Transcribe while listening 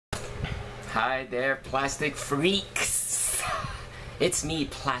Hi there, plastic freaks. It's me,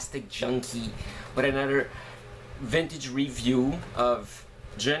 Plasticjunky, with another vintage review of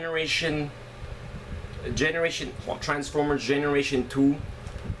Transformers Generation 2.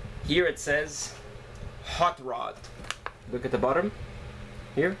 Here it says Hotrod. Look at the bottom.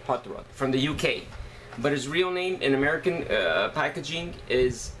 Here, Hotrod, from the UK. But his real name in American packaging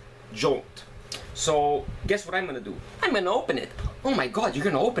is Jolt. So, guess what I'm gonna do? I'm gonna open it. Oh my god, you're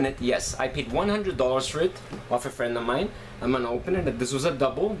gonna open it? Yes, I paid $100 for it off a friend of mine. I'm gonna open it. This was a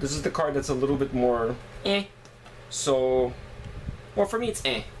double. This is the card that's a little bit more So, well, for me it's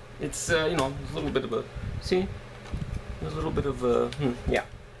It's, you know, a little bit of a, see? There's a little bit of a, yeah.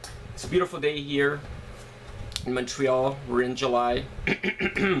 It's a beautiful day here in Montreal. We're in July.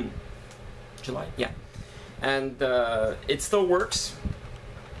 July? Yeah. And it still works.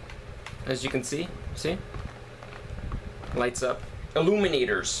 As you can see, lights up.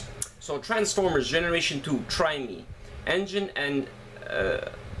 Illuminators. So Transformers Generation 2, try me. Engine and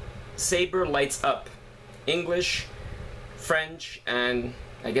saber lights up. English, French, and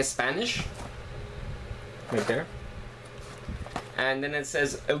I guess Spanish. Right there. And then it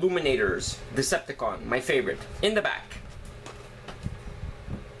says Illuminators, Decepticon, my favorite. In the back.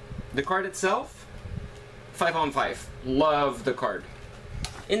 The card itself, 5 on 5. Love the card.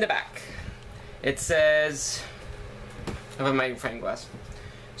 In the back, it says, I have a magnifying glass.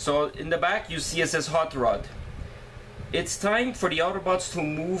 So in the back, you see it says Hotrod. It's time for the Autobots to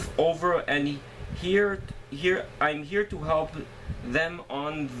move over, and I'm here to help them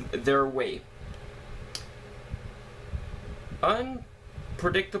on their way.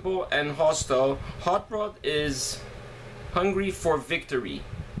 Unpredictable and hostile, Hotrod is hungry for victory.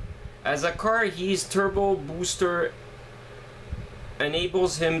 As a car, his turbo booster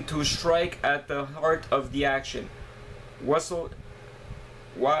enables him to strike at the heart of the action. Why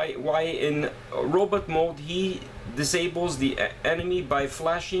in robot mode he disables the enemy by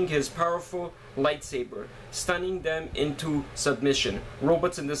flashing his powerful lightsaber, stunning them into submission.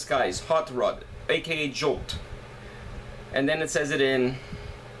 Robots in disguise, Hotrod, aka Jolt. And then it says it in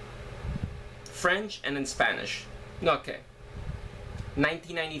French and in Spanish. Okay.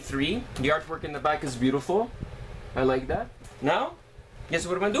 1993. The artwork in the back is beautiful. I like that. Now, guess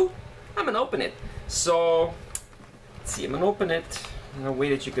what I'm gonna do? I'm gonna open it. So, let's see, I'm gonna open it in a way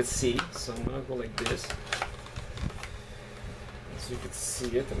that you could see. So I'm gonna go like this. So you could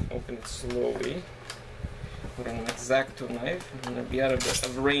see it and open it slowly. With an X-Acto knife. I'm gonna be out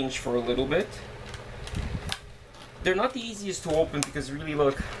of range for a little bit. They're not the easiest to open because really,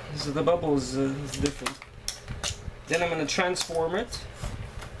 look, so the bubble is different. Then I'm gonna transform it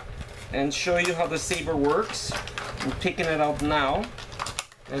and show you how the saber works. I'm picking it out now,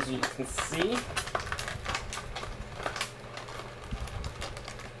 as you can see.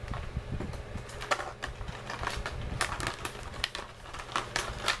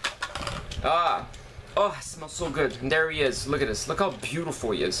 Oh, it smells so good. And there he is. Look at this. Look how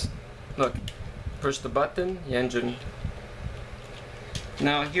beautiful he is. Look, push the button, the engine.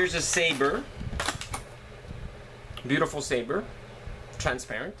 Now here's a saber. Beautiful saber,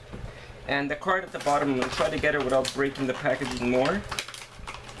 transparent. And the card at the bottom, I'm going to try to get it without breaking the packaging more.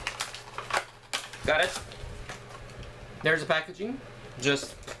 Got it? There's the packaging.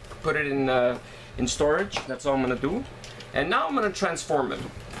 Just put it in storage. That's all I'm going to do. And now I'm going to transform it.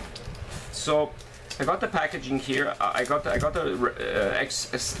 So I got the packaging here. I got the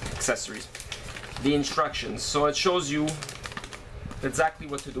accessories, the instructions. So it shows you exactly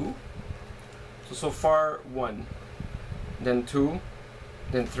what to do. So far 1, then 2,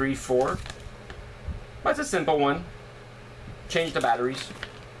 then 3, 4. That's a simple one. Change the batteries.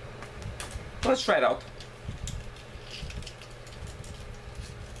 Let's try it out.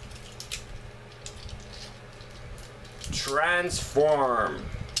 Transform.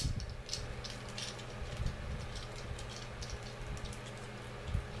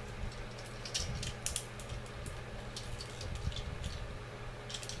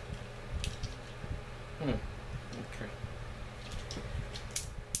 Okay.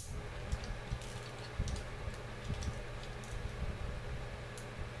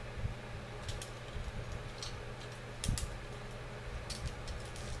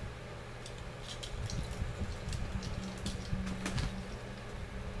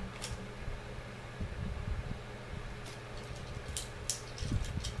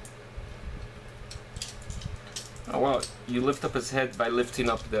 Oh wow, you lift up his head by lifting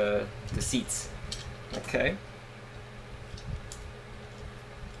up the seats. Okay.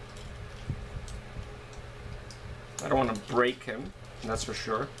 I don't want to break him, that's for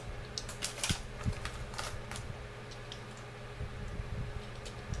sure.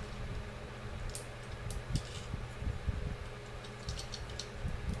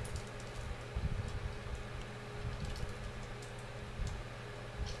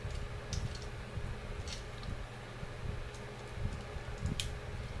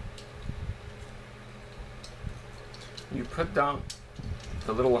 you put down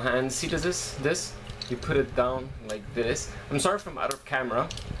the little hand. See this? You put it down like this. I'm sorry if I'm out of camera.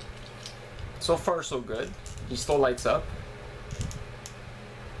 So far so good. He still lights up.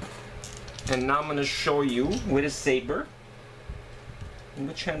 And now I'm gonna show you with his saber. In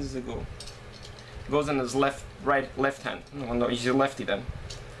which hand does it go? It goes in his left hand. No, he's a lefty then.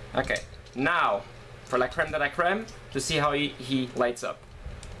 Okay. Now, for la creme de la creme, to see how he lights up.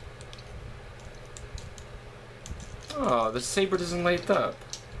 Oh, the saber doesn't light up.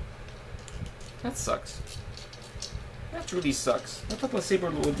 That sucks. That really sucks. I thought the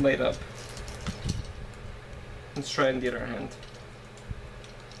saber would light up. Let's try on the other hand.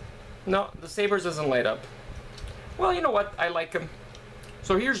 No, the saber doesn't light up. Well, you know what? I like him.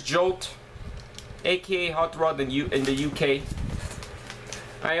 So here's Jolt, aka Hotrod in the UK.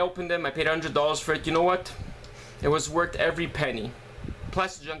 I opened him. I paid $100 for it. You know what? It was worth every penny.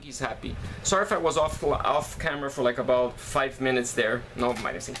 Plasticjunky's happy. Sorry if I was off camera for like about 5 minutes there. No,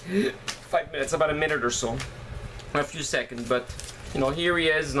 minusing 5 minutes, about a minute or so, a few seconds. But you know, here he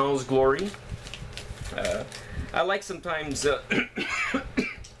is in all his glory. I like sometimes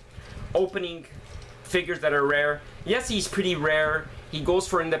opening figures that are rare. Yes, he's pretty rare. He goes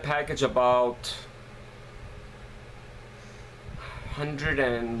for in the package about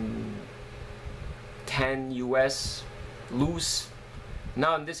 110 US loose.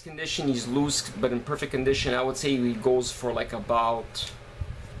 Now in this condition he's loose, but in perfect condition I would say he goes for like about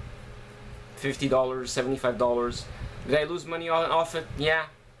 $50, $75. Did I lose money off it? Yeah.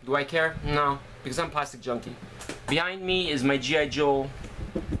 Do I care? No, because I'm Plasticjunky. Behind me is my G.I. Joe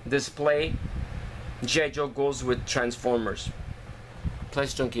display. G.I. Joe goes with Transformers.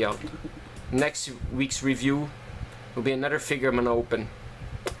 Plasticjunky out. Next week's review will be another figure I'm gonna open.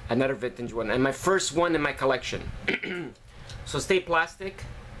 Another vintage one. And my first one in my collection. So stay plastic.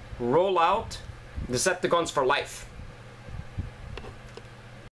 Roll out. Decepticons for life.